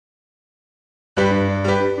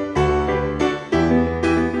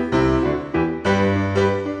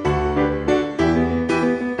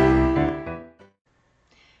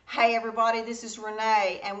Hey everybody, this is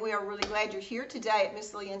Renee, and we are really glad you're here today at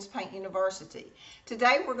Miss Lillian's Paint University.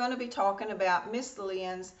 Today we're going to be talking about Miss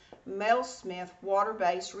Lillian's MetalSmith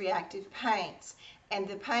water-based reactive paints. And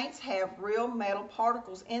the paints have real metal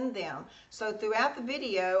particles in them. So throughout the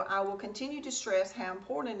video, I will continue to stress how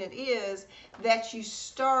important it is that you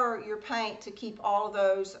stir your paint to keep all of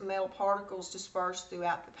those metal particles dispersed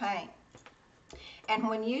throughout the paint. And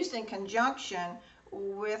when used in conjunction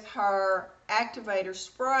with her activator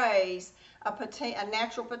sprays, a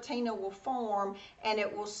natural patina will form and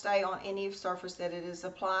it will stay on any surface that it is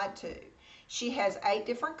applied to. She has 8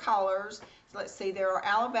 different colors. Let's see, there are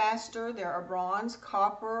alabaster, there are bronze,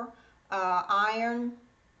 copper, iron,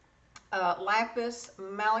 lapis,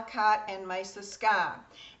 malachite, and Mesa sky.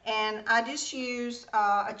 And I just use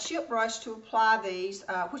a chip brush to apply these,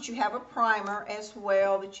 which you have a primer as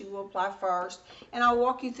well that you will apply first. And I'll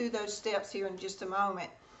walk you through those steps here in just a moment.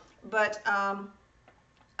 But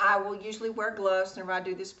I will usually wear gloves whenever I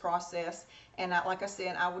do this process. And like I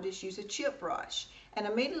said, I will just use a chip brush. And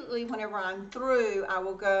immediately whenever I'm through, I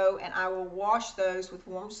will go and I will wash those with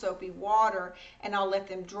warm soapy water and I'll let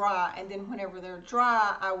them dry. And then whenever they're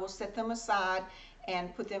dry, I will set them aside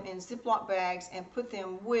and put them in Ziploc bags and put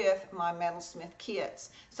them with my MetalSmith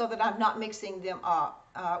kits so that I'm not mixing them up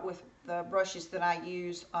with the brushes that I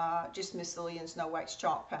use, just Miss Lillian's No Wax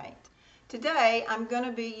Chalk Paint. Today I'm going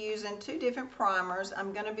to be using 2 different primers.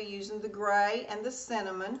 I'm going to be using the gray and the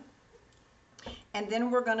cinnamon. And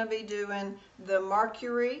then we're going to be doing the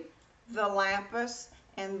Mercury, the Lapis,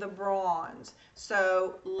 and the bronze.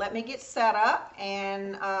 So let me get set up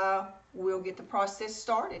and we'll get the process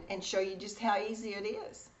started and show you just how easy it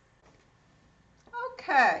is.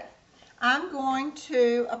 Okay, I'm going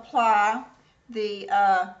to apply the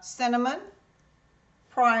cinnamon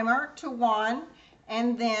primer to one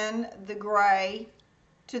and then the gray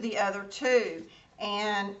to the other 2.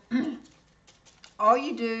 And all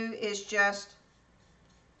you do is just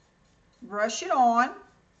brush it on,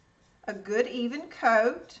 a good even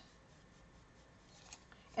coat.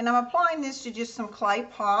 And I'm applying this to just some clay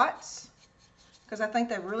pots because I think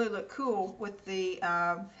they really look cool with the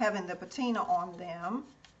having the patina on them.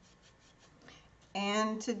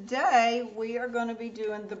 And today we are going to be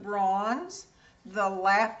doing the bronze, the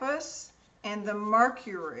lapis, and the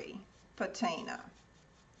Mercury patina.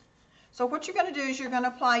 So what you're going to do is you're going to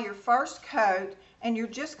apply your first coat and you're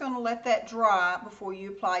just going to let that dry before you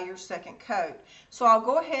apply your second coat. So I'll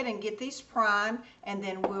go ahead and get these primed and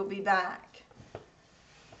then we'll be back.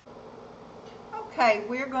 Okay,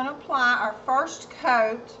 we're going to apply our first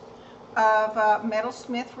coat of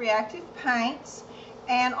MetalSmith Reactive Paints.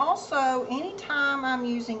 And also, anytime I'm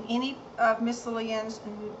using any of Miss Lillian's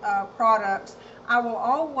products, I will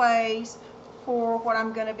always pour what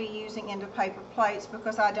I'm going to be using into paper plates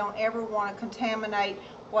because I don't ever want to contaminate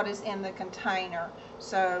what is in the container.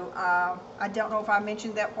 So I don't know if I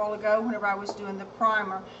mentioned that a while ago whenever I was doing the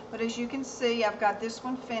primer, but as you can see, I've got this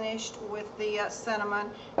one finished with the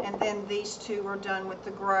cinnamon, and then these 2 are done with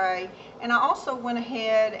the gray. And I also went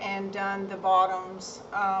ahead and done the bottoms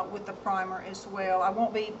with the primer as well. I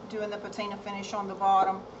won't be doing the patina finish on the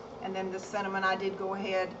bottom, and then the cinnamon I did go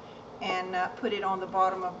ahead and put it on the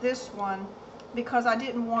bottom of this one because I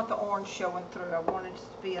didn't want the orange showing through. I wanted it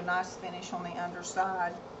to be a nice finish on the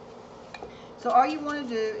underside. So all you want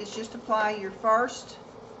to do is just apply your first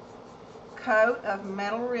coat of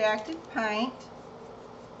Metal Reactive Paint.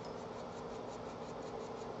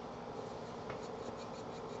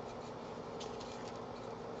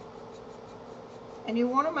 And you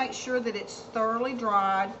want to make sure that it's thoroughly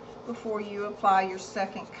dried before you apply your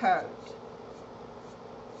second coat.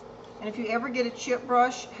 And if you ever get a chip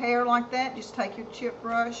brush hair like that, just take your chip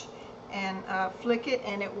brush and flick it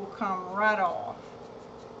and it will come right off.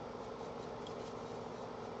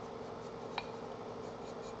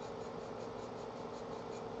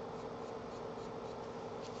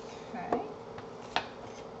 Okay.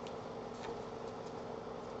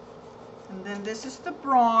 And then this is the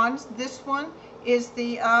bronze. This one is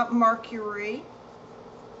the Mercury.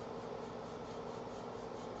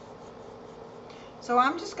 So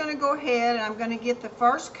I'm just going to go ahead and I'm going to get the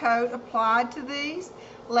first coat applied to these,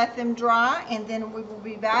 let them dry, and then we will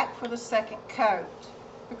be back for the second coat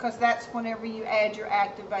because that's whenever you add your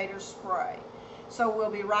activator spray. So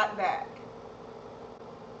we'll be right back.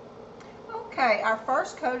 Okay, our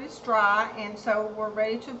first coat is dry, and so we're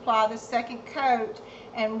ready to apply the second coat,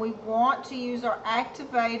 and we want to use our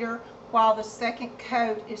activator while the second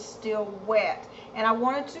coat is still wet. And I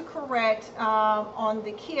wanted to correct on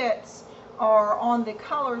the kits or on the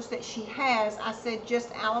colors that she has, I said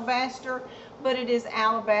just alabaster, but it is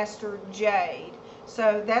Alabaster Jade.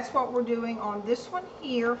 So that's what we're doing on this one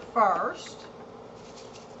here first.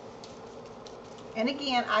 And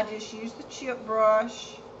again, I just use the chip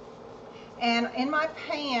brush. And in my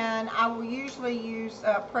pan, I will usually use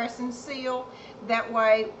press and seal. That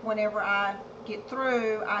way, whenever I get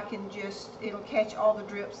through, I can just, it'll catch all the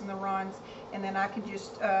drips and the runs, and then I can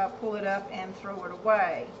just pull it up and throw it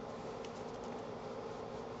away.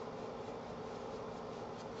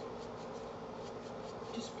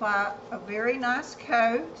 Just apply a very nice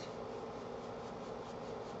coat.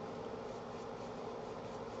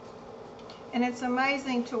 And it's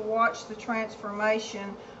amazing to watch the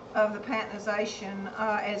transformation of the patinization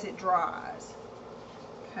as it dries.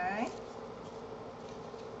 Okay.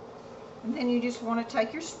 And then you just want to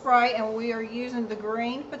take your spray, and we are using the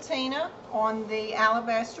green patina on the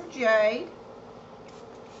Alabaster Jade.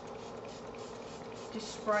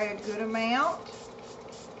 Just spray a good amount.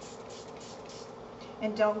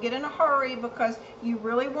 And don't get in a hurry, because you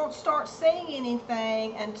really won't start seeing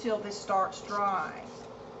anything until this starts drying.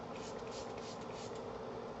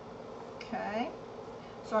 Okay.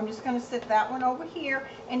 So I'm just going to set that one over here,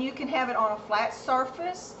 and you can have it on a flat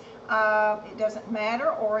surface. It doesn't matter,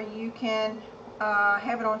 or you can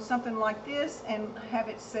have it on something like this and have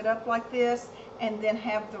it set up like this, and then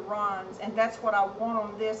have the runs. And that's what I want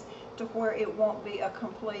on this, to where it won't be a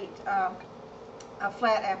complete a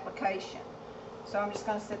flat application. So I'm just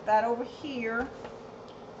going to set that over here.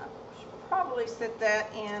 I should probably set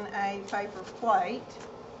that in a paper plate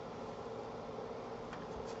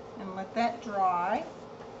and let that dry.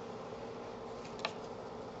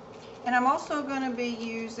 And I'm also going to be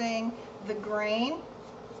using the green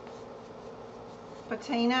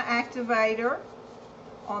patina activator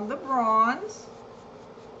on the bronze.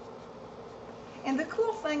 And the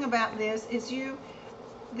cool thing about this is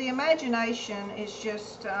the imagination is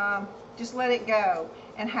just let it go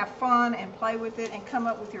and have fun and play with it and come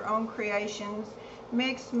up with your own creations.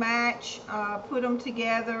 Mix, match, put them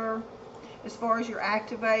together as far as your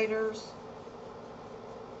activators.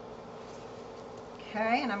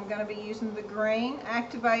 Okay, and I'm going to be using the green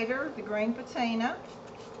activator, the green patina,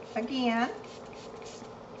 again.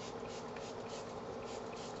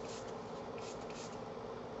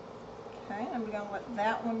 Okay, I'm going to let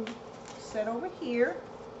that one set over here.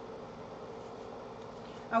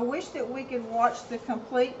 I wish that we could watch the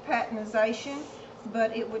complete patinization,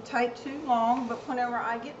 but it would take too long. But whenever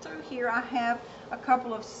I get through here, I have a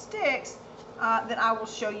couple of sticks that I will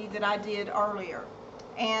show you that I did earlier.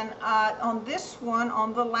 And on this one,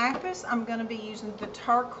 on the Lapis, I'm going to be using the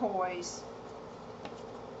Turquoise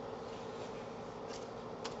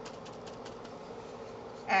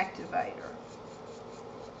Activator.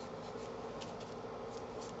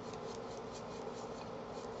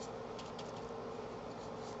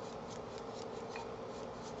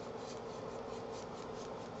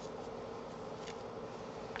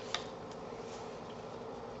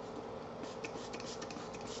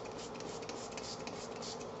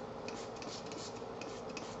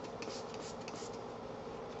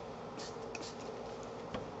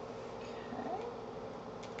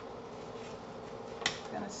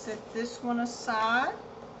 Set this one aside,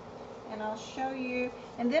 and I'll show you.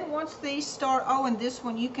 And then once these start, oh, and this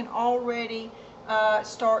one you can already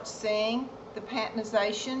start seeing the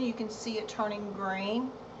patinization. You can see it turning green.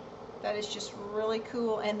 That is just really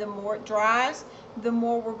cool. And the more it dries, the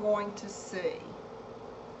more we're going to see.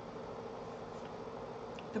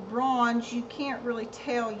 The bronze, you can't really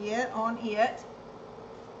tell yet on it,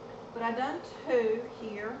 but I've done two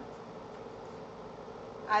here.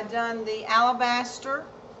 I've done the Alabaster,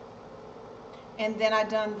 and then I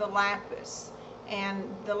done the Lapis. And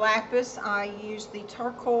the Lapis, I used the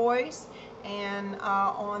Turquoise, and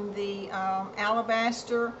on the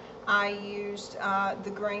Alabaster, I used the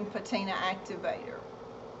green patina activator.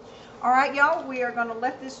 Alright, y'all, we are going to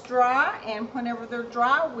let this dry, and whenever they're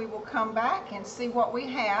dry, we will come back and see what we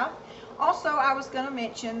have. Also, I was going to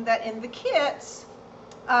mention that in the kits,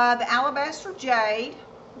 the Alabaster Jade,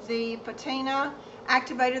 the patina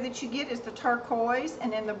activator that you get is the turquoise,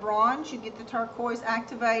 and in the bronze you get the turquoise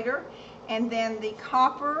activator, and then the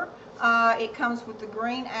copper, it comes with the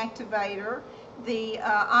green activator. The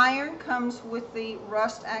iron comes with the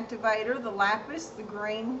rust activator, the lapis, the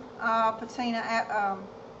green patina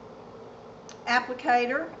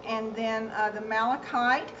applicator, and then the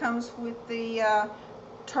malachite comes with the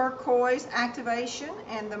turquoise activation,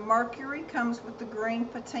 and the Mercury comes with the green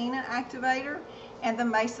patina activator, and the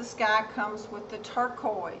Mesa Sky comes with the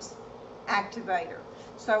turquoise activator.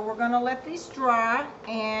 So we're going to let these dry,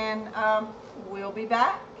 and we'll be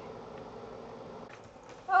back.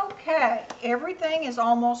 Okay, everything is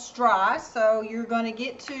almost dry, so you're going to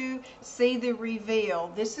get to see the reveal.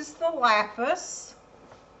 This is the Lapis.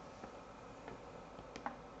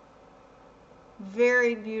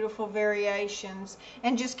 Very beautiful variations.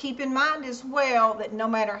 And just keep in mind as well that no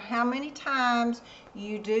matter how many times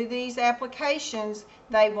you do these applications,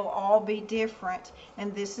 they will all be different.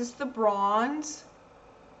 And this is the bronze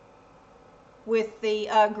with the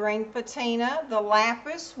green patina. The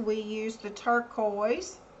Lapis, we use the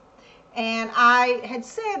turquoise. And I had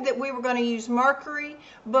said that we were going to use Mercury,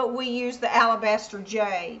 but we used the Alabaster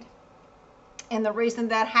Jade. And the reason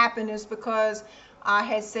that happened is because I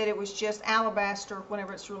had said it was just Alabaster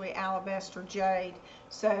whenever it's really Alabaster Jade.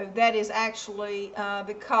 So that is actually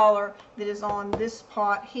the color that is on this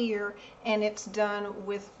pot here, and it's done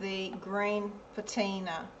with the green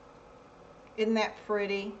patina. Isn't that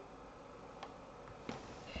pretty?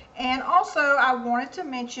 And also, I wanted to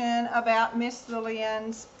mention about Miss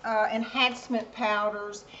Lillian's enhancement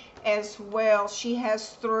powders as well. She has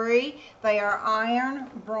 3. They are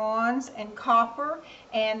iron, bronze, and copper,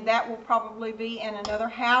 and that will probably be in another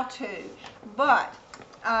how-to. But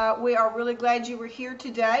we are really glad you were here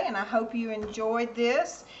today, and I hope you enjoyed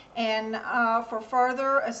this. And for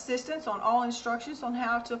further assistance on all instructions on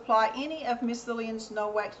how to apply any of Miss Lillian's no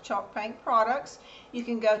wax chalk paint products, you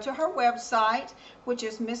can go to her website, which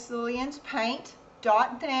is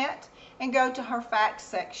misslillianspaint.net, and go to her facts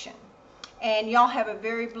section. And y'all have a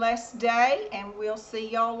very blessed day, and we'll see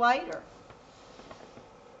y'all later.